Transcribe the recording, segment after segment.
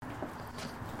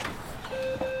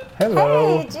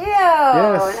Hello. Hey, Gio.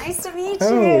 Yes. Nice to meet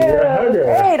Oh, you. you're a hugger.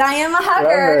 Great. I am a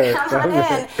hugger. Love it. Come on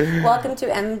Love in. Welcome to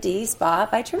MD Spa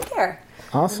by Trim Care.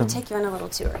 Awesome. I'm going to take you on a little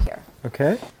tour here.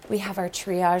 Okay. We have our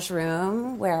triage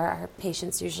room where our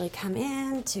patients usually come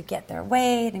in to get their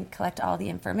weight and collect all the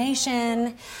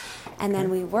information. And then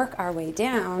we work our way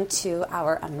down to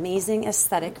our amazing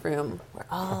aesthetic room where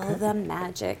all the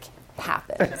magic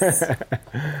happens.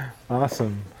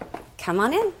 Awesome. Come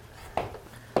on in.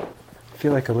 I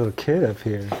feel like a little kid up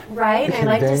here. Right? I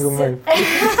like to Dangle sit. my-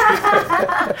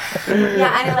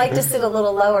 Yeah, I like to sit a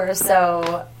little lower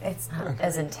so it's not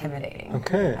as intimidating.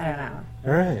 Okay. I don't know.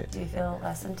 All right. Do you feel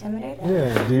less intimidated?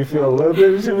 Yeah. Do you feel a little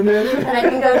bit intimidated? And I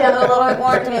can go down a little bit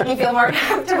more to make me feel more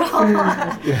comfortable.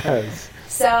 Yes.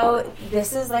 So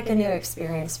this is like a new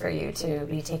experience for you to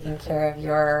be taking care of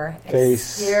your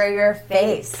Face. exterior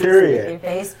face. Period. Your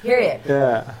face, period.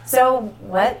 Yeah. So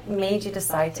what made you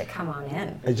decide to come on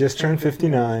in? I just turned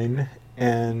 59,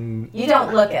 and You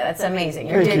don't look it. It's amazing.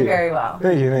 You're doing very well.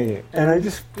 Thank you. And I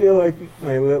just feel like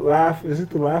my laugh, is it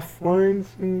the laugh lines?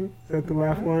 Is that the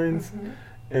laugh lines?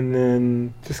 And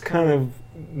then just kind of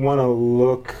want to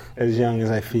look as young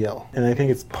as I feel. And I think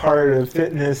it's part of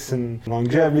fitness and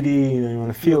longevity. You know, you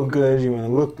want to feel good, you want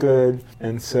to look good.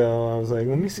 And so I was like,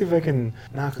 let me see if I can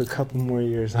knock a couple more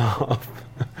years off.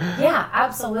 Yeah,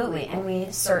 absolutely. And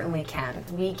we certainly can.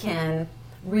 We can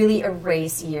really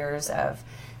erase years of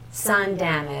sun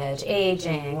damage,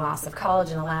 aging, loss of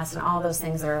collagen, elastin, all those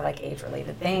things are like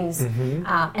age-related things.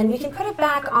 And we can put it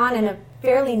back on in a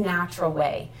fairly natural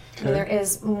way. I mean, there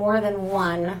is more than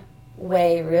one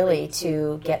way really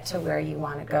to get to where you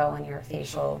want to go in your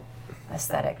facial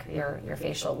aesthetic, your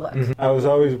facial look. I was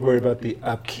always worried about the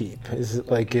upkeep. Is it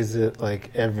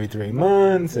like every 3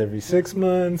 months, every 6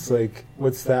 months? Like,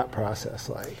 what's that process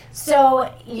like? So,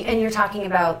 and you're talking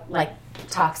about like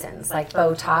toxins, like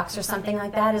Botox or something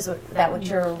like that? Is that what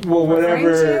you're referring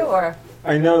to? Or?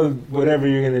 I know whatever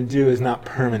you're going to do is not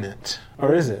permanent.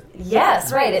 Or is it?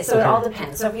 Yes, right. So it all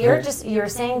depends. So if you're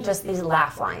saying just these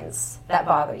laugh lines that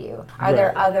bother you. Are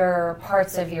there other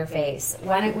parts of your face?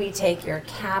 Why don't we take your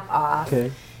cap off?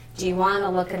 Okay. Do you want to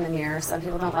look in the mirror? Some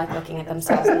people don't like looking at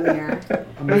themselves in the mirror.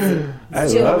 I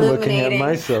It's too love looking at illuminating.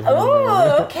 myself.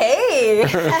 Oh, okay.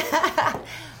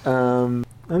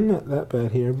 I'm not that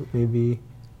bad here, but maybe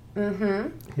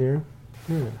here.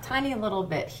 Tiny little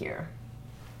bit here,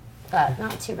 but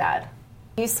not too bad.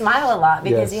 You smile a lot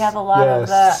because Yes. you have a lot of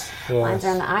Yes. lines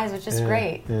around the eyes, which is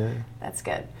great. Yeah. That's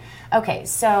good. Okay,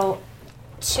 so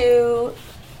to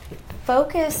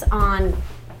focus on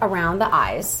around the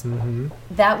eyes,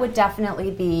 that would definitely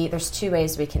be, there's two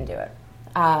ways we can do it.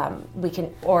 We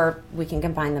can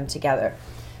combine them together.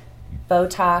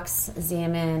 Botox,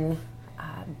 Xeomin,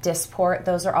 Dysport,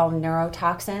 those are all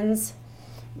neurotoxins.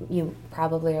 You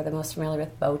probably are the most familiar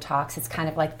with Botox. It's kind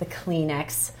of like the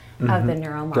Kleenex of the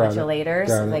neuromodulators.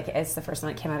 Got it. Like it's the first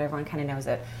one that came out, everyone kind of knows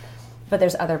it. But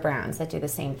there's other brands that do the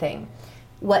same thing.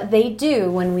 What they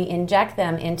do when we inject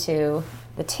them into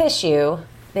the tissue,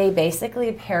 they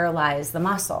basically paralyze the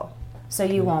muscle. So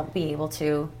you won't be able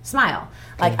to smile.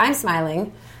 Like I'm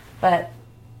smiling, but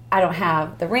I don't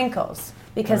have the wrinkles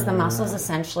because the muscles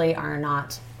essentially are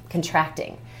not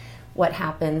contracting. What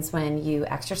happens when you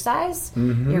exercise?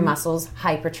 Your muscles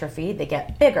hypertrophy, they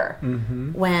get bigger.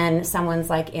 When someone's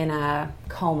like in a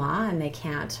coma and they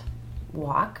can't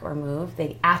walk or move,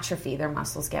 they atrophy, their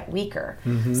muscles get weaker.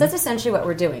 So that's essentially what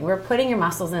we're doing. We're putting your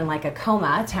muscles in like a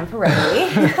coma temporarily,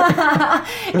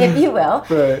 if you will,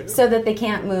 so that they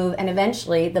can't move, and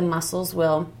eventually the muscles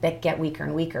will get weaker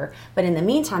and weaker. But in the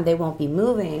meantime, they won't be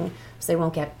moving, so they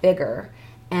won't get bigger.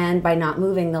 And by not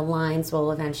moving, the lines will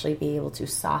eventually be able to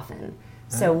soften.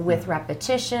 So with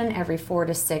repetition, every 4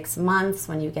 to 6 months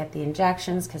when you get the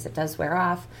injections, because it does wear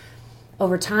off,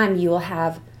 over time you will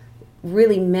have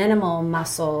really minimal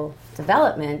muscle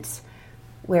development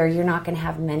where you're not going to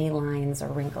have many lines or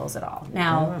wrinkles at all.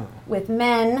 Now, with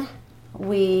men,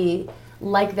 we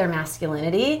like their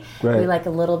masculinity. Right. We like a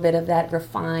little bit of that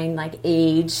refined, like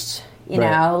aged,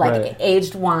 Right.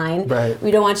 aged wine. Right.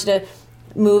 We don't want you to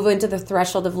move into the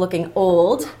threshold of looking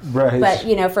old. Right.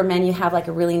 But, for men, you have like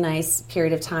a really nice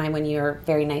period of time when you're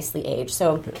very nicely aged.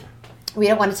 So we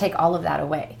don't want to take all of that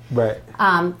away. Right.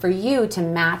 For you to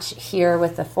match here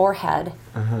with the forehead,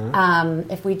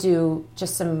 if we do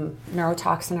just some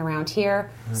neurotoxin around here,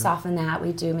 soften that,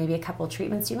 we do maybe a couple of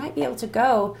treatments, you might be able to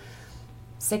go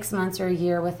 6 months or a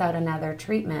year without another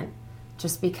treatment,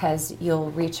 just because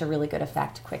you'll reach a really good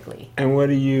effect quickly. And what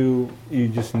do you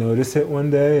just notice it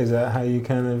one day? Is that how you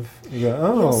kind of you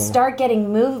go, You'll start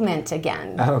getting movement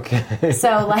again. Okay.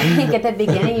 So like at the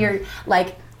beginning, you're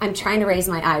like I'm trying to raise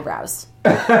my eyebrows.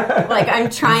 Like,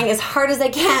 I'm trying as hard as I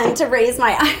can to raise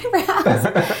my eyebrows.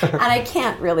 And I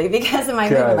can't really because of my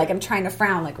movement. Like, I'm trying to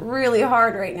frown like really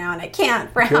hard right now, and I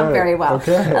can't frown very well.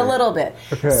 Okay. A little bit.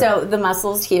 Okay. So the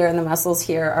muscles here and the muscles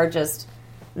here are just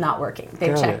not working.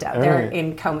 They've checked out. They're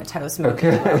in comatose mode.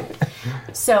 Okay.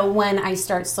 So when I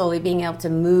start slowly being able to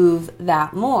move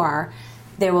that more,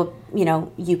 there will,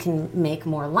 you can make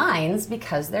more lines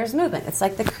because there's movement. It's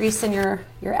like the crease in your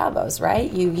elbows,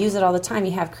 right? You use it all the time.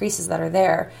 You have creases that are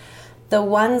there. The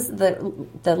lines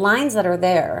that are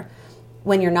there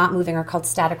when you're not moving are called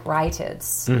static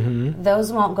rhytids. Mm-hmm.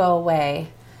 Those won't go away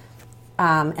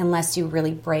unless you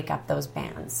really break up those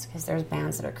bands, because there's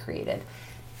bands that are created.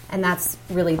 And that's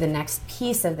really the next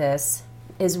piece of this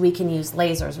is we can use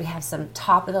lasers. We have some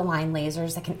top-of-the-line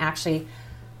lasers that can actually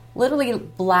literally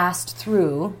blast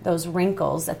through those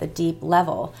wrinkles at the deep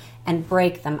level and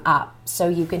break them up. So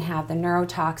you can have the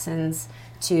neurotoxins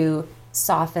to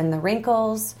soften the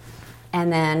wrinkles,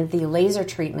 and then the laser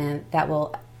treatment that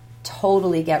will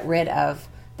totally get rid of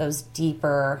those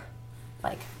deeper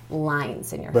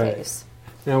lines in your face.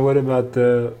 Now, what about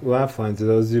the laugh lines? Do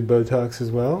those do Botox as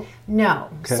well? No.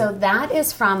 Okay. So that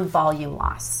is from volume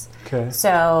loss. Okay.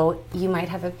 So you might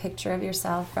have a picture of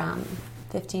yourself from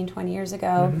 15, 20 years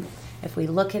ago. Mm-hmm. If we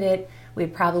look at it,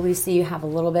 we'd probably see you have a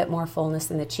little bit more fullness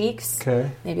in the cheeks.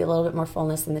 Okay. Maybe a little bit more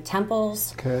fullness in the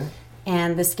temples. Okay.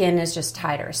 And the skin is just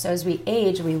tighter. So as we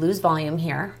age, we lose volume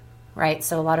here, right?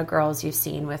 So a lot of girls you've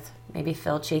seen with maybe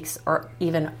filled cheeks or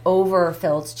even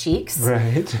over-filled cheeks.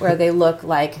 Right. Where they look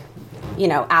like,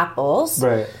 apples.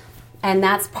 Right. And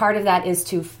that's part of that is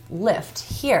to lift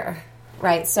here,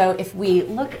 right? So if we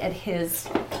look at his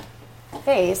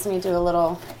face, let me do a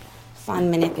little fun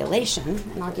manipulation,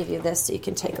 and I'll give you this so you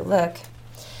can take a look.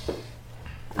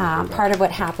 Part of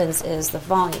what happens is the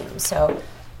volume. So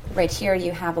right here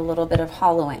you have a little bit of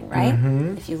hollowing, right?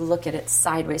 Mm-hmm. If you look at it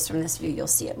sideways from this view, you'll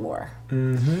see it more.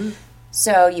 Mm-hmm.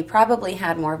 So you probably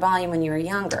had more volume when you were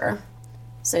younger.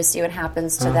 So see what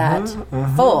happens to that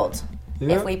fold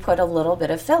if we put a little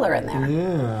bit of filler in there.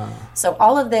 Yeah. So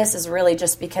all of this is really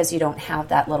just because you don't have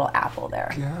that little apple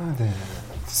there. Got it.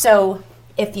 So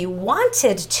if you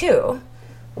wanted to,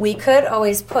 we could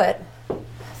always put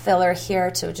filler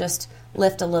here to just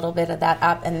lift a little bit of that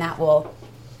up, and that will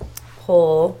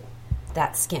pull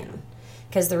that skin.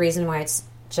 Because the reason why it's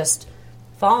just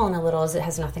fallen a little is it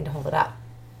has nothing to hold it up.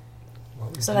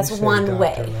 So that's one Dr.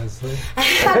 way. Leslie?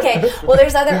 Okay, well,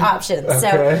 there's other options. Okay.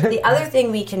 So the other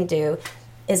thing we can do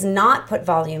is not put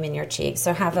volume in your cheek.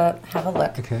 So have a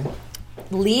look. Okay.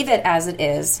 Leave it as it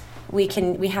is. We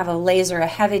have a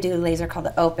heavy duty laser called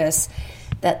the Opus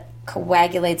that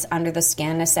coagulates under the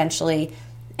skin essentially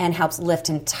and helps lift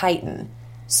and tighten.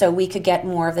 So we could get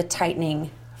more of the tightening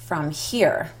from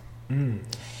here.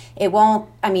 It won't,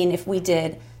 if we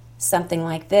did something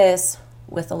like this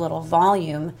with a little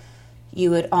volume, you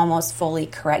would almost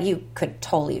you could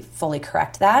totally fully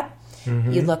correct that.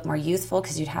 Mm-hmm. You'd look more youthful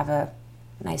because you'd have a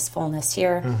nice fullness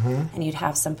here, and you'd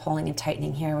have some pulling and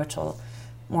tightening here, which will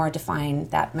more define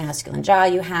that masculine jaw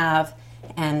you have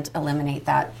and eliminate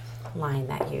that line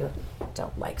that you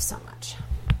don't like so much.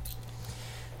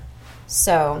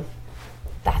 So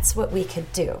that's what we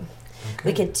could do. Okay.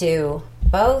 We could do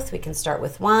both. We can start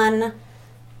with one,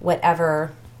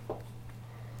 whatever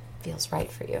feels right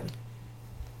for you.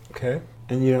 Okay.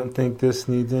 And you don't think this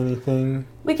needs anything?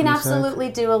 We can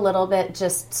absolutely do a little bit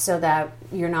just so that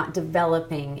you're not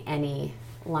developing any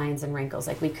lines and wrinkles.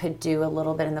 Like we could do a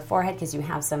little bit in the forehead because you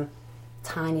have some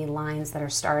tiny lines that are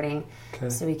starting. Okay.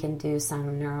 So we can do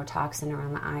some neurotoxin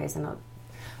around the eyes and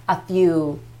a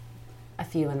few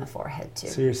in the forehead too.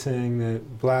 So you're saying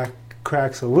that black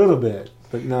cracks a little bit,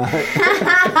 but not...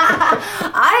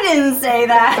 I didn't say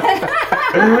that.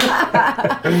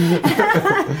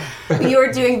 You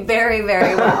are doing very,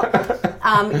 very well.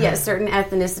 Yes, certain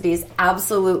ethnicities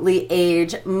absolutely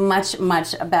age much,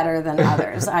 much better than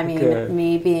others.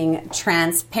 Me being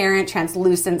transparent,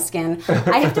 translucent skin,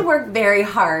 I have to work very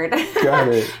hard. Got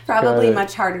it. Probably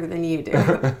much harder than you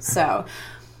do. So,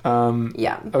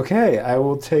 yeah. Okay, I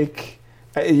will take...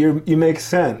 You make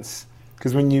sense.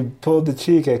 Because when you pulled the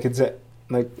cheek, I could say, oh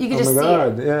my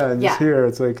God. Yeah, and just here,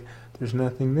 it's like, there's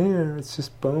nothing there. It's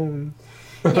just bone.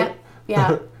 Yep.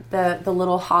 Yeah. The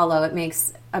little hollow, it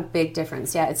makes a big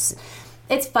difference. Yeah,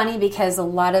 it's funny because a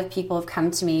lot of people have come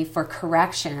to me for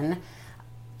correction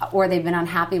or they've been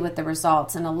unhappy with the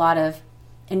results, and a lot of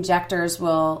injectors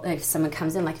will, if someone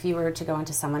comes in, like if you were to go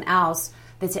into someone else,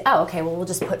 they'd say, oh, okay, well, we'll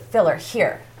just put filler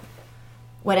here.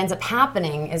 What ends up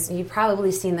happening is you've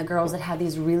probably seen the girls that have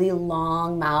these really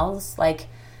long mouths, like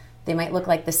they might look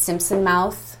like the Simpson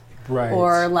mouth Right.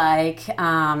 or like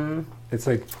it's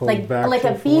like pulled back like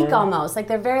to a beak form. almost. Like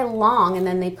they're very long, and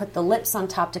then they put the lips on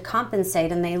top to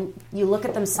compensate, and you look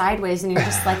at them sideways, and you're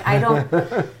just like, I don't.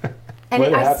 And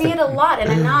What I see it happened? a lot,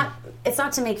 and I'm not. It's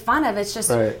not to make fun of. It's just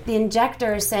Right. the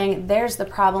injector is saying, "There's the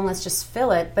problem. Let's just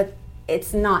fill it," but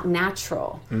it's not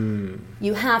natural.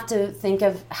 You have to think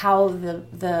of how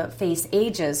the face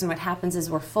ages, and what happens is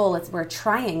we're a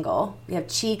triangle. We have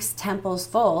cheeks, temples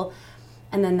full,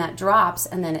 and then that drops,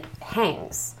 and then it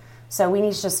hangs. So we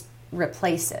need to just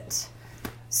replace it.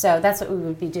 So that's what we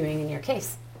would be doing in your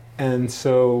case. And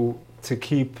so to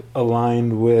keep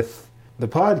aligned with the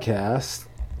podcast,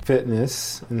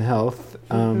 fitness and health,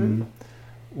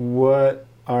 what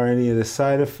are any of the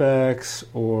side effects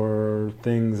or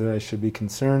things that I should be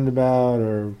concerned about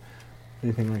or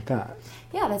anything like that?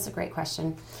 Yeah, that's a great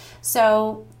question.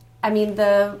 So, I mean,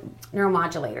 the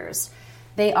neuromodulators,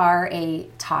 they are a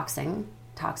toxin.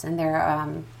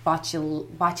 They're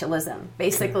botulism,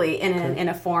 basically, in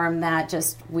a form that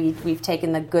just we've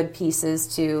taken the good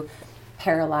pieces to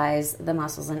paralyze the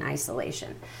muscles in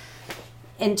isolation.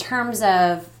 In terms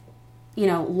of,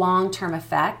 long-term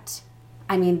effect,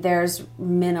 I mean, there's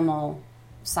minimal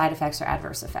side effects or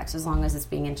adverse effects as long as it's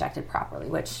being injected properly,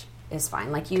 which is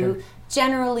fine. Like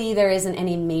generally there isn't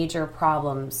any major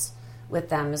problems with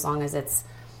them as long as it's,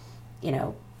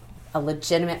 a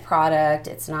legitimate product,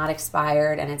 it's not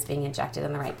expired, and it's being injected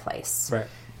in the right place. Right.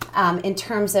 In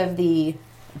terms of the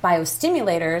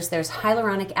biostimulators, there's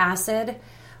hyaluronic acid,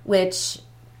 which,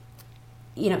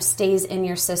 stays in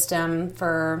your system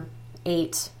for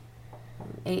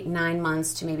 9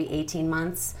 months to maybe 18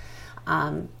 months.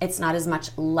 It's not as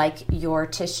much like your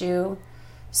tissue,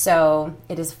 so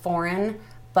it is foreign,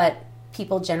 but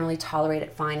people generally tolerate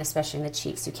it fine, especially in the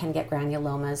cheeks. You can get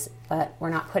granulomas, but we're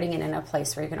not putting it in a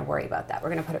place where you're going to worry about that. We're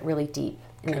going to put it really deep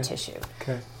in the tissue.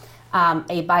 Okay.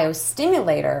 A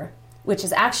biostimulator, which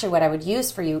is actually what I would use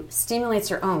for you, stimulates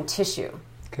your own tissue.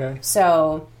 Okay.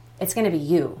 So it's going to be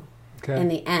you Okay. in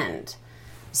the end.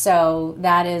 So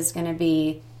that is going to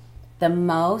be the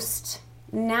most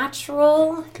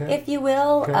natural, if you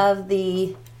will, of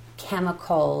the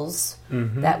chemicals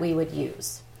that we would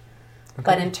use. Okay.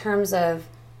 But in terms of,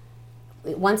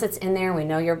 once it's in there, we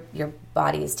know your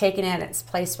body is taking it, it's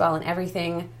placed well and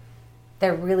everything,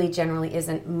 there really generally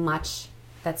isn't much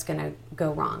that's going to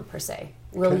go wrong, per se.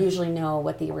 We'll usually know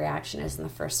what the reaction is in the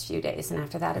first few days, and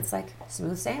after that it's like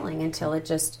smooth sailing until it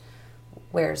just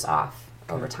wears off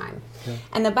over time. Okay.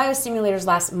 And the biostimulators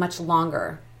last much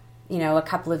longer, a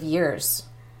couple of years,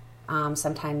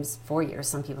 sometimes 4 years.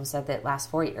 Some people said that it lasts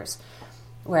 4 years.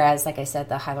 Whereas, like I said,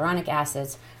 the hyaluronic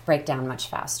acids break down much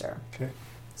faster. Okay.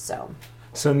 So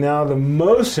now the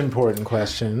most important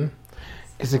question,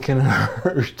 is it going to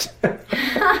hurt?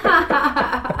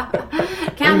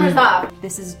 Camera's off.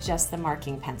 This is just the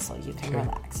marking pencil. You can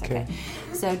relax, okay?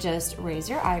 So just raise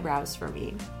your eyebrows for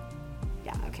me.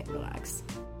 Yeah, okay, relax.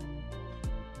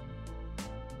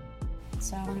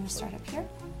 So I'm going to start up here.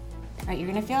 All right, you're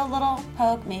going to feel a little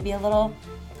poke, maybe a little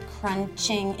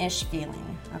crunching-ish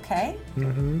feeling, okay?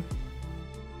 Mm-hmm.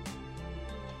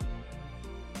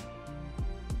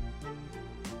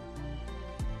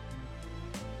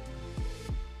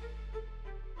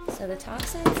 So the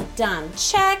toxin's done.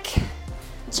 Check.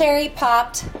 Cherry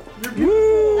popped.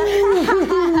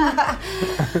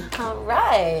 All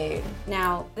right.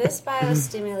 Now, this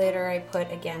biostimulator I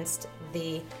put against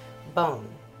the bone.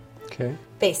 Okay.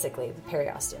 Basically, the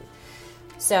periosteum.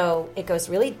 So it goes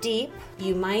really deep.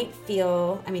 You might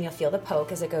feel, you'll feel the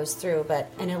poke as it goes through,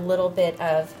 and a little bit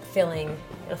of filling.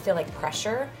 It'll feel like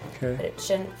pressure, but it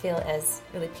shouldn't feel as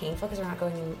really painful because we're not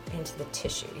going into the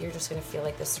tissue. You're just going to feel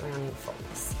like the surrounding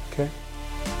fullness. Okay.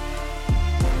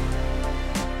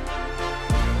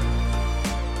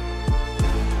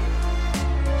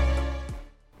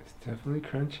 It's definitely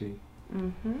crunchy.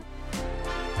 Mm-hmm.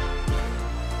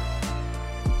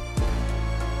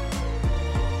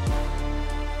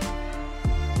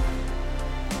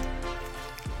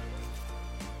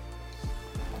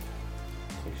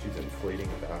 She's inflating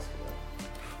a basketball.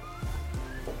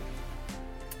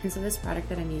 And so this product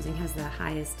that I'm using has the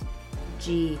highest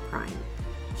G prime,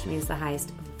 which means the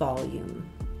highest volume.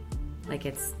 Like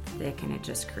it's thick and it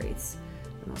just creates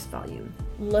the most volume.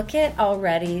 Look at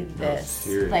already this.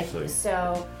 No, seriously.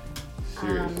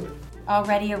 Seriously.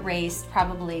 Already erased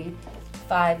probably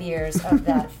 5 years of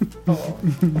that full,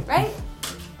 right?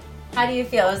 How do you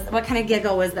feel? What kind of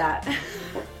giggle was that?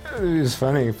 It was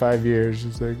funny, 5 years.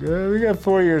 It's like, we got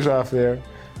 4 years off there.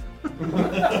 We're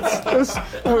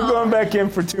going back in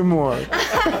for 2 more.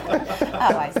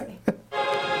 Oh, I see.